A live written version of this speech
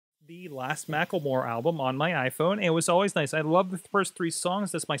the last Macklemore album on my iPhone. It was always nice. I love the first three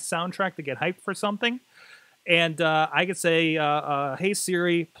songs. That's my soundtrack to get hyped for something. And I could say, "Hey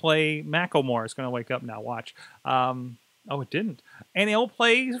Siri, play Macklemore." It's going to wake up now. Watch. Oh, it didn't. And it'll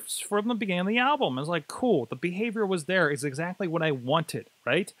play from the beginning of the album. I was like, cool. The behavior was there. It's exactly what I wanted,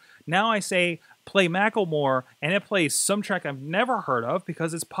 right? Now I say, play Macklemore, and it plays some track I've never heard of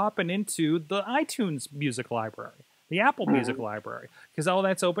because it's popping into the iTunes music library, the Apple Music library, because all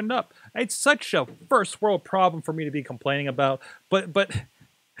that's opened up. It's such a first world problem for me to be complaining about, but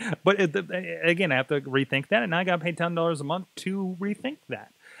again, I have to rethink that, and now I got to pay $10 a month to rethink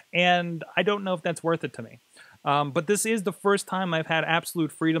that, and I don't know if that's worth it to me. But this is the first time I've had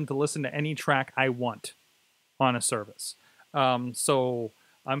absolute freedom to listen to any track I want on a service. So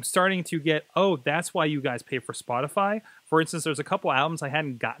I'm starting to get, oh, that's why you guys pay for Spotify. For instance, there's a couple albums I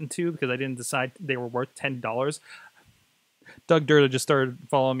hadn't gotten to because I didn't decide they were worth $10. Doug Durda just started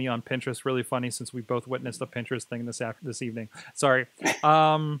following me on Pinterest. Really funny since we both witnessed the Pinterest thing this evening. Sorry.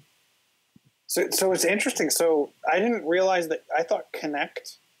 So it's interesting. So I didn't realize that. I thought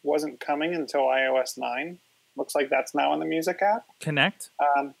Connect wasn't coming until iOS 9. Looks like that's now in the music app. Connect?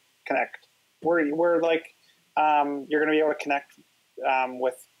 Connect. We're like, you're going to be able to connect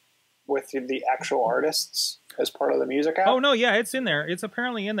with the actual artists as part of the music app. Oh, no, yeah, it's in there. It's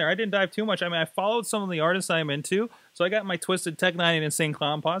apparently in there. I didn't dive too much. I mean, I followed some of the artists I'm into. So I got my Twisted Tech Nine and Insane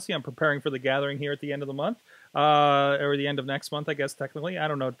Clown Posse. I'm preparing for the gathering here at the end of the month. Or the end of next month, I guess, technically. I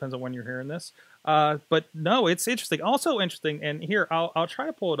don't know. It depends on when you're hearing this. But no, it's interesting. Also interesting, and here, I'll try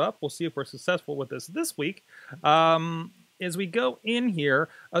to pull it up. We'll see if we're successful with this week. As we go in here,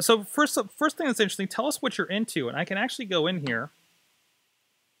 so first thing that's interesting, tell us what you're into. And I can actually go in here,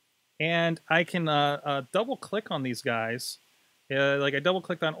 and I can double-click on these guys. Like I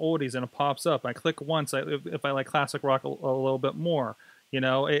double-clicked on oldies, and it pops up. I click once if I like classic rock a little bit more. You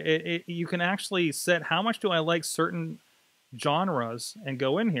know, you can actually set how much do I like certain genres and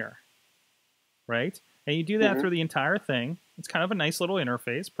go in here, right? And you do that through the entire thing. It's kind of a nice little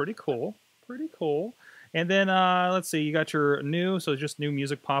interface. Pretty cool. Pretty cool. And then, let's see, you got your new, so just new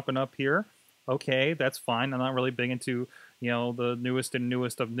music popping up here. Okay, that's fine. I'm not really big into, you know, the newest and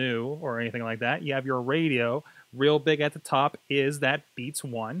newest of new or anything like that. You have your radio. Real big at the top is that Beats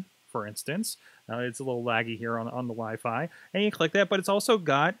 1, for instance. It's a little laggy here on the Wi-Fi. And you click that, but it's also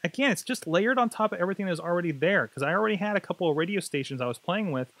got, again, it's just layered on top of everything that's already there, because I already had a couple of radio stations I was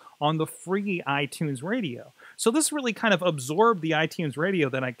playing with on the free iTunes radio. So this really kind of absorbed the iTunes radio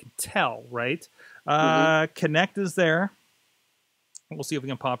that I could tell, right? Connect is there. We'll see if we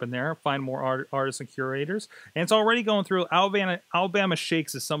can pop in there, find more artists and curators. And it's already going through. Alabama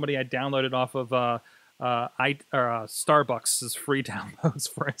Shakes is somebody I downloaded off of Starbucks' free downloads,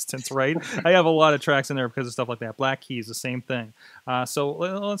 for instance, right? I have a lot of tracks in there because of stuff like that. Black Keys, the same thing. So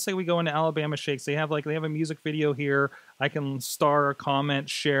let's say we go into Alabama Shakes. They have a music video here. I can star, comment,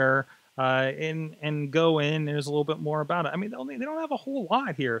 share, and go in. There's a little bit more about it. I mean, they don't have a whole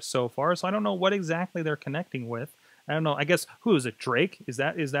lot here so far, so I don't know what exactly they're connecting with. I don't know. I guess who is it? Drake? Is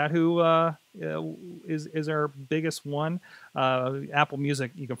that who is our biggest one? Apple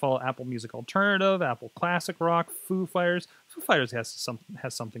Music. You can follow Apple Music Alternative, Apple Classic Rock, Foo Fighters. Foo Fighters has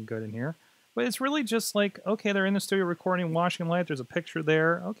something good in here, but it's really just like, okay, they're in the studio recording Washington Light. There's a picture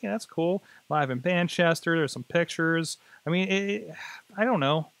there. Okay, that's cool. Live in Manchester. There's some pictures. I mean, I don't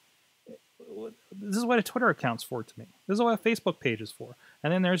know. This is what a Twitter account's for to me. This is what a Facebook page is for.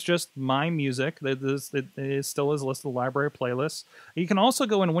 And then there's just my music. It still is listed library playlists. You can also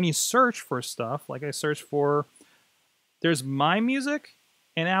go in when you search for stuff. Like I search for, there's my music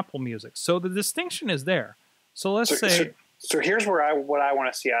and Apple Music. So the distinction is there. So let's say. So here's what I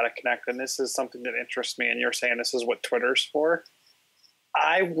want to see out of Connect, and this is something that interests me. And you're saying this is what Twitter's for.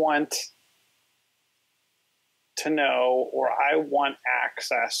 I want to know, or I want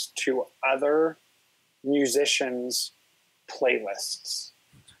access to other musicians' playlists.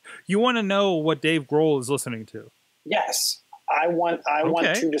 You want to know what Dave Grohl is listening to? Yes. I want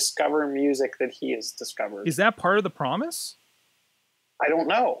to discover music that he has discovered. Is that part of the promise? I don't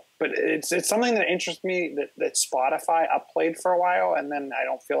know, but it's something that interests me that Spotify upplayed for a while, and then I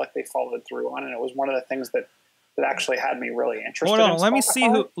don't feel like they followed through on, and it was one of the things that actually had me really interested. Hold on, in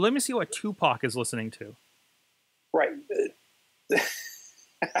let me see what Tupac is listening to. Right.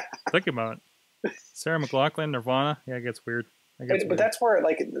 Think about it. Sarah McLachlan, Nirvana. Yeah, it gets weird. But that's where,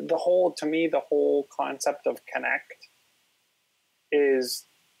 like, the whole concept of Connect is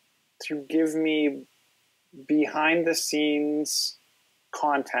to give me behind the scenes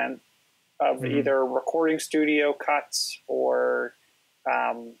content of either recording studio cuts or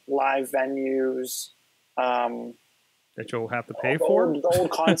live venues, that you'll have to pay the for. the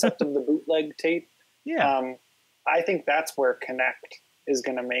old concept of the bootleg tape. Yeah. I think that's where Connect is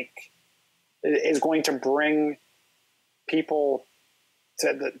going to bring people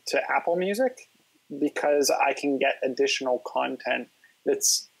to Apple Music, because I can get additional content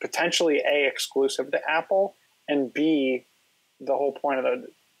that's potentially A, exclusive to Apple, and B, the whole point of it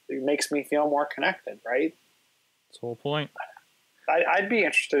makes me feel more connected, right? That's the whole point. I'd be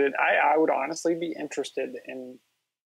interested. I would honestly be interested in